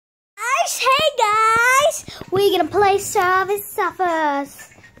Hey guys, we're gonna play Service Suffers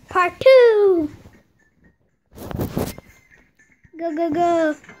Part 2.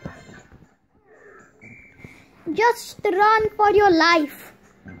 Go. Just run for your life.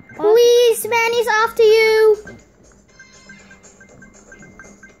 Policeman is after you.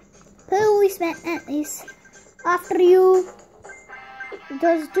 Policeman is after you.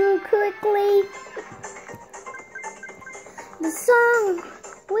 Just do quickly. The song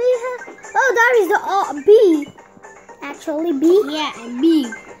we have. Oh, that is the B. Actually, B. Yeah, B.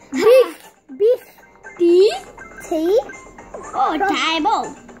 B. T. T. Oh,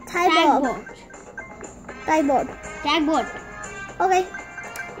 Tagboard. Okay.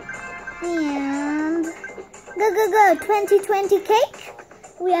 And go. 2020 cake.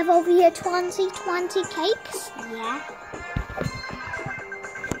 We have over here 2020 cakes. Yeah.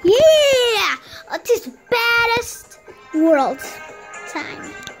 It is baddest world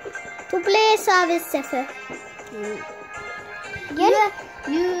time to play Service Suffer.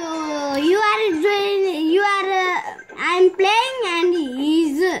 I'm playing and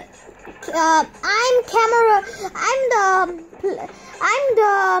he's. I'm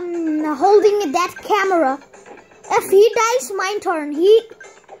holding that camera. If he dies, mine turn.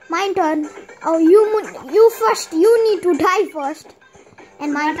 Oh, you first. You need to die first.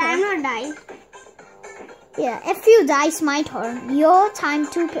 And my turn. I'm not dying. Yeah, if you die, it's my turn. Your time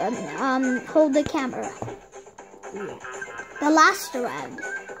to hold the camera. Yeah. The last round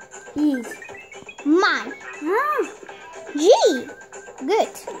is mine. G. Good.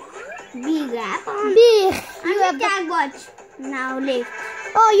 B grab on. B. You have Tagboard. Now left.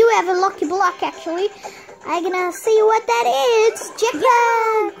 Oh, you have a lucky block actually. I'm gonna see what that is. Check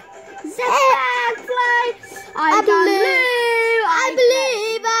out. Zigzag fly. I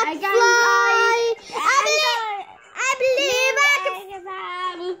believe I can fly.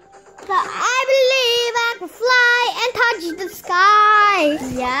 I believe I can fly and touch the sky.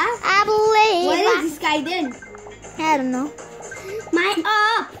 Yeah. I believe. What is the sky then? I don't know. My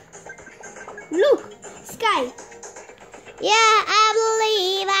up. Look, sky. Yeah, I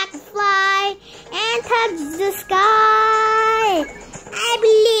believe I can fly and touch the sky. I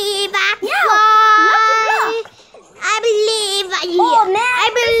believe I can fly. I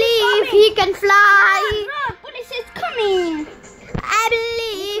believe he can fly. Police is coming. I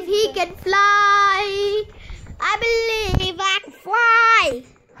believe he can fly. I believe I can fly.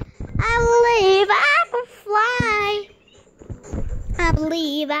 I believe I can fly. I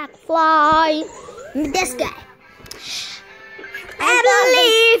believe I can fly. This guy. I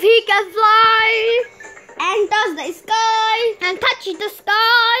believe he can fly And touch the sky. and touch the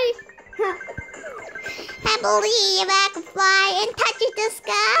sky. I believe I can fly and touch the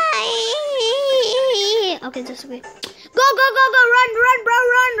sky. Okay, just wait. Go, run, bro,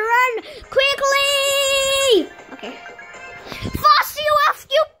 run, quickly. Okay. Fast if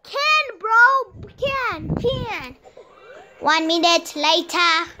you can, bro. Can. 1 minute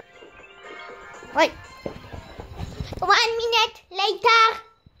later. Wait. 1 minute later.